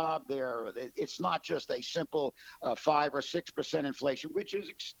prices, Bob. It's not just a simple 5 or 6% inflation, which is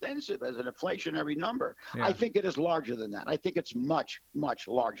extensive as an inflationary number. Yeah. I think it is larger than that. I think it's much, much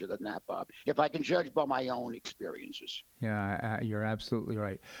larger than that, Bob, if I can judge by my own experiences. Yeah, you're absolutely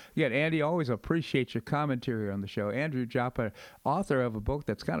right. Again, Andy, always appreciate your commentary on the show. Andrew Joppa, author of a book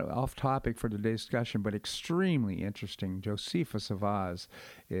that's kind of off topic for today's discussion, but extremely interesting. Josephus of Oz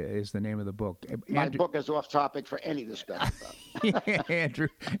is the name of the book. My book is off topic for any discussion.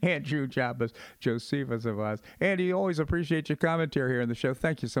 Andrew Joppa's Josephus of Oz. Andy, always appreciate your commentary here on the show.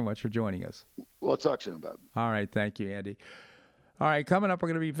 Thank you so much for joining us. We'll talk soon, Bob. All right, thank you, Andy. All right, coming up, we're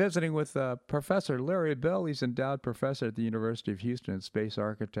going to be visiting with Professor Larry Bell. He's endowed professor at the University of Houston in space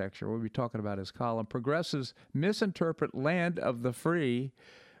architecture. We'll be talking about his column, Progressives Misinterpret Land of the Free.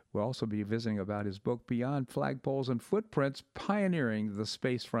 We'll also be visiting about his book, Beyond Flagpoles and Footprints, Pioneering the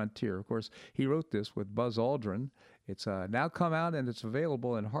Space Frontier. Of course, he wrote this with Buzz Aldrin. It's now come out, and it's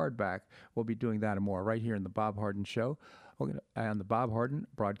available in hardback. We'll be doing that and more right here in The Bob Harden Show on the Bob Harden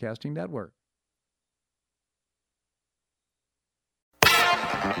Broadcasting Network.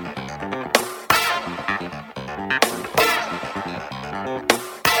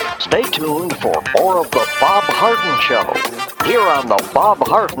 Stay tuned for more of The Bob Harden Show here on the Bob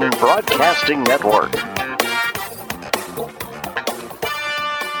Harden Broadcasting Network.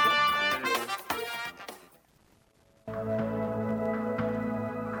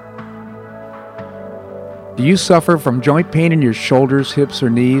 Do you suffer from joint pain in your shoulders, hips,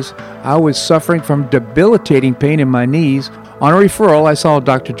 or knees? I was suffering from debilitating pain in my knees. On a referral, I saw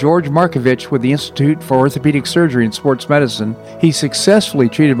Dr. George Markovich with the Institute for Orthopedic Surgery and Sports Medicine. He successfully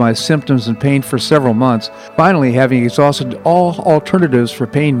treated my symptoms and pain for several months. Finally, having exhausted all alternatives for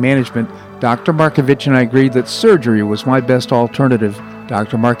pain management, Dr. Markovich and I agreed that surgery was my best alternative.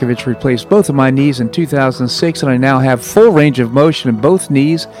 Dr. Markovich replaced both of my knees in 2006, and I now have full range of motion in both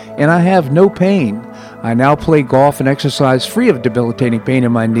knees, and I have no pain. I now play golf and exercise free of debilitating pain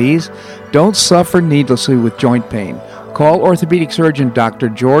in my knees. Don't suffer needlessly with joint pain. Call orthopedic surgeon Dr.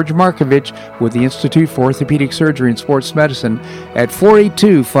 George Markovich with the Institute for Orthopedic Surgery and Sports Medicine at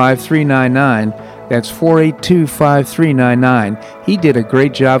 482-5399. That's 482-5399. He did a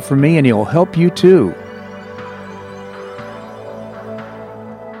great job for me, and he'll help you too.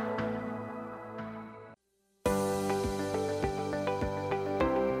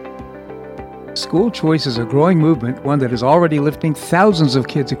 School choice is a growing movement, one that is already lifting thousands of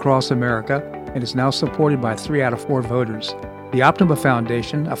kids across America and is now supported by 3 out of 4 voters. The Optima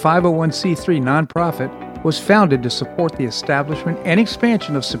Foundation, a 501c3 nonprofit, was founded to support the establishment and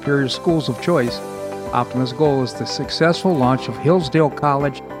expansion of superior schools of choice. Optima's goal is the successful launch of Hillsdale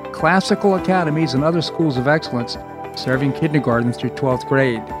College, classical academies, and other schools of excellence, serving kindergarten through 12th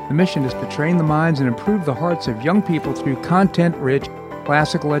grade. The mission is to train the minds and improve the hearts of young people through content-rich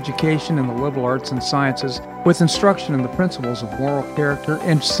classical education in the liberal arts and sciences with instruction in the principles of moral character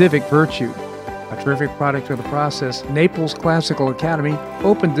and civic virtue. A terrific product of the process, Naples Classical Academy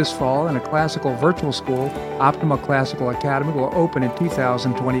opened this fall, and a classical virtual school, Optima Classical Academy, will open in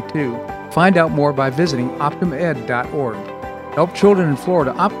 2022. Find out more by visiting optimaed.org. Help children in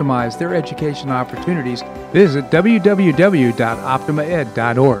Florida optimize their education opportunities. Visit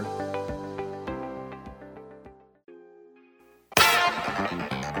www.optimaed.org.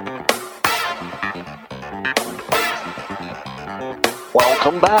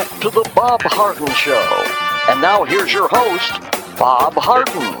 Welcome back to the Bob Harden Show. And now here's your host, Bob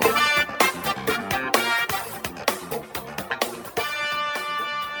Harden.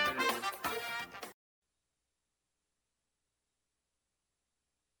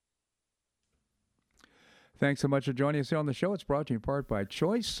 Thanks so much for joining us here on the show. It's brought to you in part by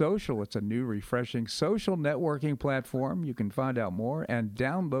Choice Social. It's a new, refreshing social networking platform. You can find out more and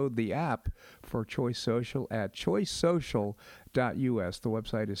download the app for Choice Social at choicesocial.us. The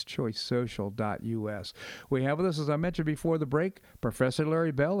website is choicesocial.us. We have with us, as I mentioned before the break, Professor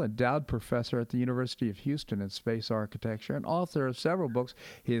Larry Bell, endowed professor at the University of Houston in space architecture and author of several books.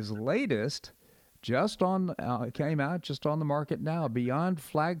 His latest came out just on the market now, Beyond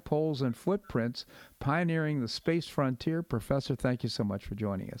Flagpoles and Footprints, Pioneering the Space Frontier. Professor, thank you so much for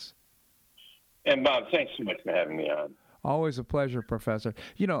joining us. And Bob, thanks so much for having me on. Always a pleasure, Professor.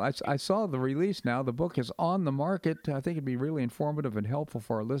 You know, I saw the release now. The book is on the market. I think it'd be really informative and helpful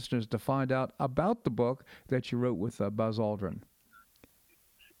for our listeners to find out about the book that you wrote with Buzz Aldrin.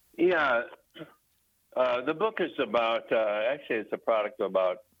 Yeah, the book is about, actually it's a product of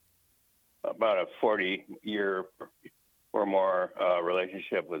about a 40-year or more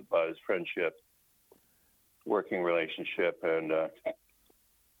relationship with Buzz, friendship, working relationship, and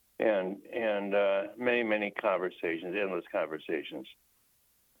many conversations, endless conversations.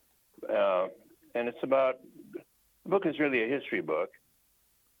 And it's about, the book is really a history book,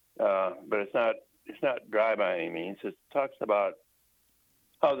 but it's not dry by any means. It talks about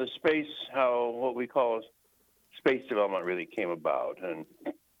how what we call space development really came about, and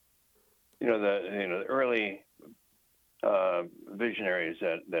the early visionaries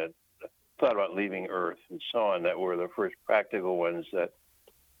that thought about leaving Earth and so on, that were the first practical ones that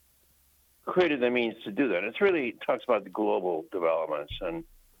created the means to do that. It really talks about the global developments, and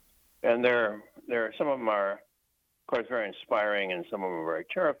there some of them are, of course, very inspiring, and some of them are very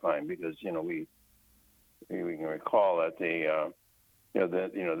terrifying, because we can recall that the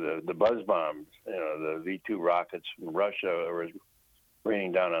buzz bombs, the V-2 rockets from Russia were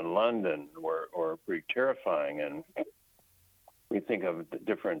raining down on London were pretty terrifying, and we think of the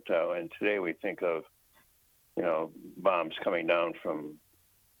different. And today we think of, bombs coming down from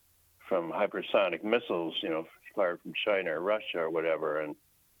hypersonic missiles, fired from China or Russia or whatever, and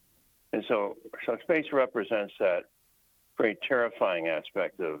so space represents that very terrifying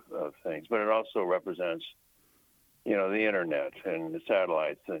aspect of things, but it also represents, the internet and the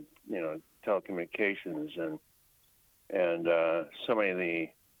satellites and telecommunications and so many of the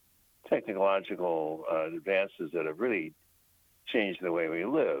technological advances that have really changed the way we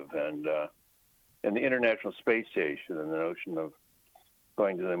live, and the International Space Station and the notion of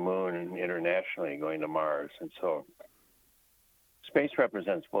going to the moon and internationally going to Mars. And so space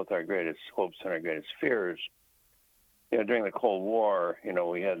represents both our greatest hopes and our greatest fears. During the Cold War,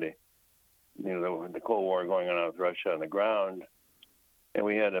 we had the Cold War going on with Russia on the ground, and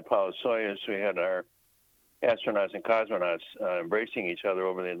we had Apollo-Soyuz, we had our astronauts and cosmonauts embracing each other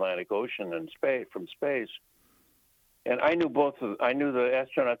over the Atlantic Ocean and from space. And I knew I knew the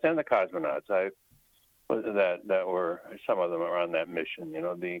astronauts and the cosmonauts. That were, some of them were on that mission.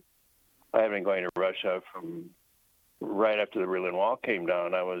 I had been going to Russia from right after the Berlin Wall came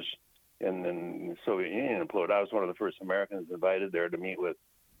down. I was in the Soviet Union imploded. I was one of the first Americans invited there to meet with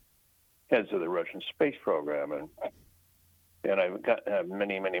heads of the Russian space program, and I've got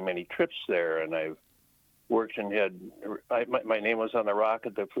many trips there, and I've worked and my name was on the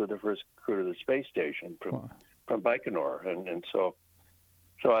rocket for the first crew to the space station from Baikonur, and so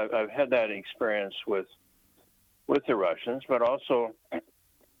I've had that experience with the Russians, but also, and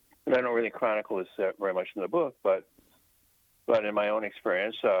I don't really chronicle this very much in the book, but in my own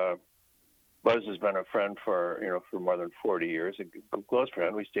experience, Buzz has been a friend for more than 40 years, a close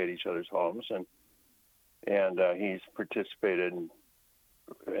friend. We stayed at each other's homes, and he's participated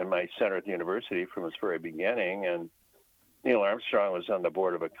in my center at the university from its very beginning. And Neil Armstrong was on the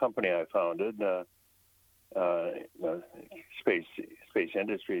board of a company I founded, Space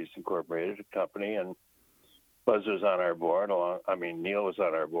Industries Incorporated, a company, and Buzz was on our board. Neil was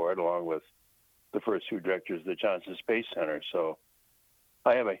on our board along with the first two directors of the Johnson Space Center. So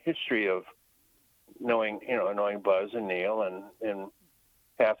I have a history of knowing Buzz and Neil and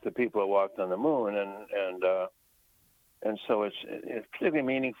half the people that walked on the moon, and so it's particularly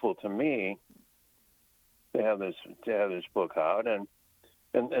meaningful to me to have this book out, and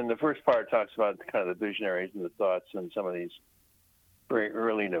the first part talks about kind of the visionaries and the thoughts and some of these very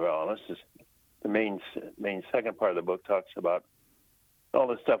early developments. The main second part of the book talks about all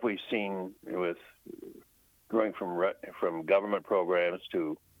the stuff we've seen with going from government programs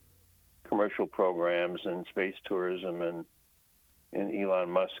to commercial programs and space tourism and Elon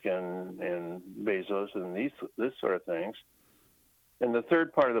Musk and Bezos and this sort of things. And the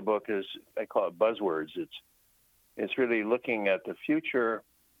third part of the book is, I call it buzzwords. It's really looking at the future.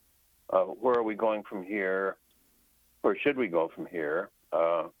 Where are we going from here? Where should we go from here?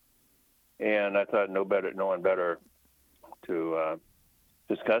 And I thought no one better to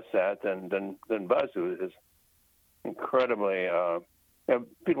discuss that than Buzz, who is incredibly.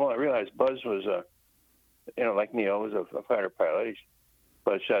 People don't realize Buzz was like Neil, was a fighter pilot.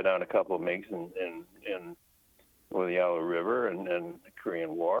 Buzz shot down a couple of MiGs in the Yalu River and the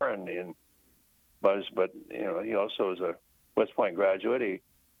Korean War, and Buzz. But he also is a West Point graduate. He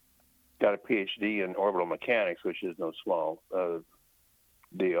got a PhD in orbital mechanics, which is no small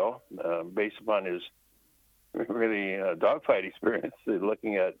deal, based upon his really dogfight experience,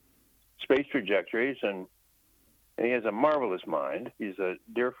 looking at space trajectories, and he has a marvelous mind. He's a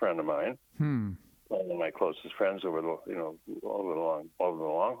dear friend of mine, one of my closest friends over the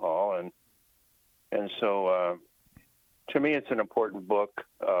long haul, and so to me, it's an important book.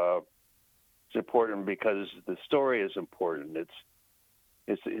 It's important because the story is important.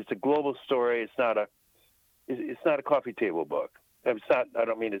 It's a global story. It's not a coffee table book. I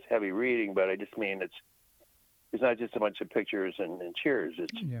don't mean it's heavy reading, but I just mean it's not just a bunch of pictures and cheers.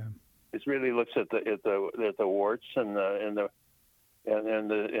 It really looks at the warts and the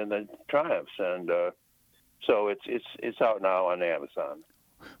triumphs, and so it's out now on Amazon.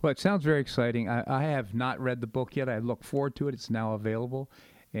 Well, it sounds very exciting. I have not read the book yet. I look forward to it. It's now available.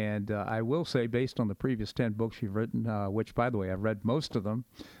 And I will say, based on the previous 10 books you've written, which, by the way, I've read most of them,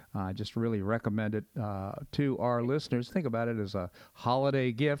 I just really recommend it to our listeners. Think about it as a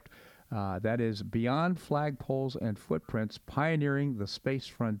holiday gift. That is Beyond Flagpoles and Footprints, Pioneering the Space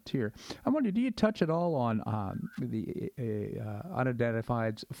Frontier. I wonder, do you touch at all on the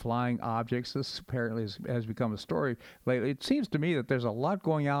unidentified flying objects? This apparently has become a story lately. It seems to me that there's a lot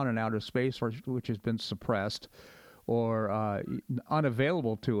going on in outer space which has been suppressed or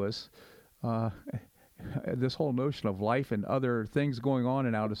unavailable to us. This whole notion of life and other things going on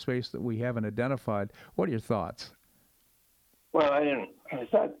in outer space that we haven't identified. What are your thoughts? Well,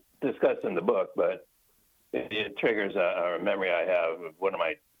 it's not discussed in the book, but it triggers a memory I have of one of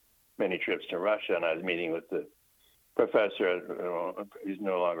my many trips to Russia, and I was meeting with the professor, who's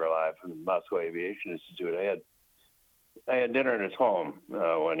no longer alive, from the Moscow Aviation Institute. I had dinner at his home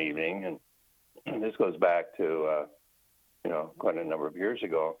one evening, and this goes back to quite a number of years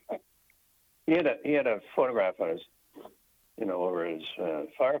ago. He had a photograph on over his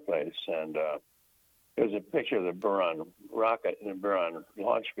fireplace, and it was a picture of the Buran rocket and the Buran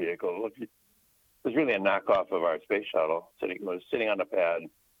launch vehicle. It was really a knockoff of our space shuttle. It was sitting on a pad.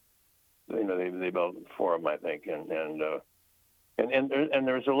 They built 4 of them, I think, and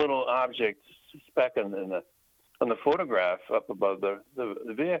there's a little object speck on the photograph up above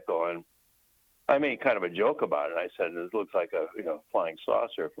the vehicle, and I made kind of a joke about it. I said it looks like a flying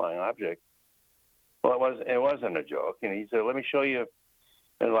saucer, flying object. Well, it wasn't a joke. He said, "Let me show you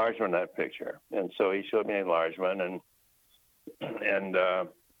an enlargement of that picture." And so he showed me an enlargement, and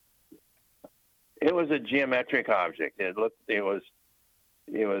it was a geometric object. It was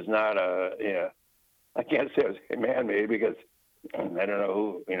not I can't say it was man-made because I don't know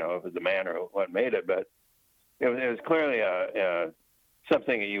who, if it was the man or what made it, but it was clearly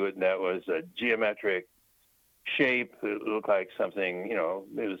something that was a geometric shape. It looked like something,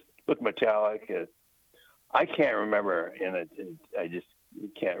 it looked metallic. I can't remember, and I just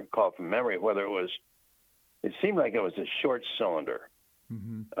can't recall from memory whether it seemed like it was a short cylinder,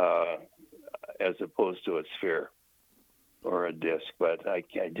 as opposed to a sphere or a disc, but I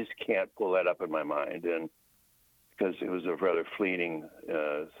just can't pull that up in my mind, and because it was a rather fleeting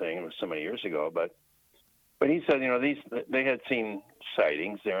thing. It was so many years ago, but he said, they had seen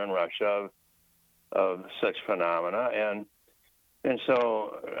sightings there in Russia of such phenomena, and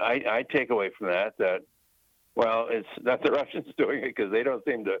so I take away from that well, it's not the Russians doing it because they don't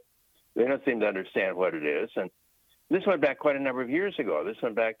seem to understand what it is, and this went back quite a number of years ago. This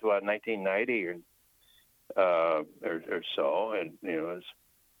went back to about 1990 or so, and it was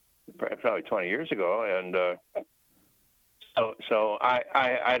probably 20 years ago, and so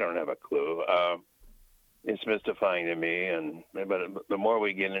I don't have a clue. It's mystifying to me, but the more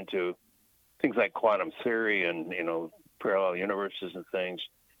we get into things like quantum theory and parallel universes and things,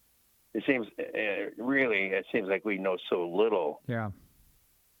 it seems like we know so little. Yeah.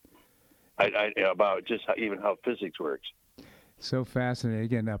 About just how physics works. So fascinating.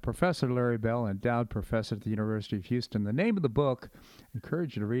 Again, Professor Larry Bell, endowed professor at the University of Houston. The name of the book, I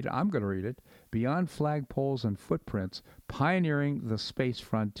encourage you to read it. I'm going to read it. Beyond Flagpoles and Footprints, Pioneering the Space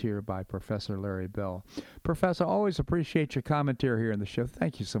Frontier by Professor Larry Bell. Professor, always appreciate your commentary here on the show.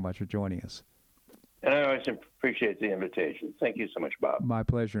 Thank you so much for joining us. And I always appreciate the invitation. Thank you so much, Bob. My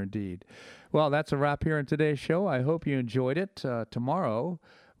pleasure indeed. Well, that's a wrap here on today's show. I hope you enjoyed it. Tomorrow,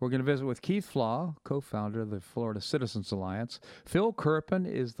 we're going to visit with Keith Flaw, co-founder of the Florida Citizens Alliance. Phil Kerpen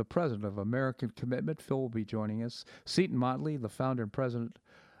is the president of American Commitment. Phil will be joining us. Seton Motley, the founder and president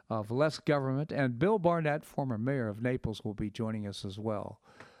of Less Government. And Bill Barnett, former mayor of Naples, will be joining us as well.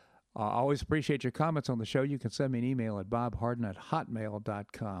 I always appreciate your comments on the show. You can send me an email at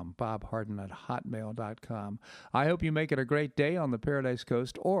bobharden@hotmail.com, bobharden@hotmail.com. I hope you make it a great day on the Paradise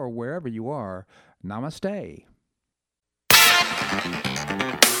Coast or wherever you are. Namaste.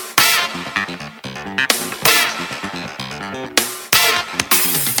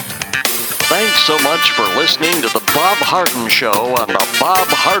 Thanks so much for listening to the Bob Harden Show on the Bob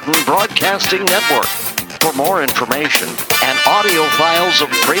Harden Broadcasting Network. For more information and audio files of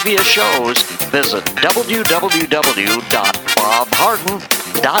previous shows, visit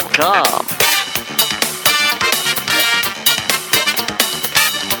www.bobharden.com.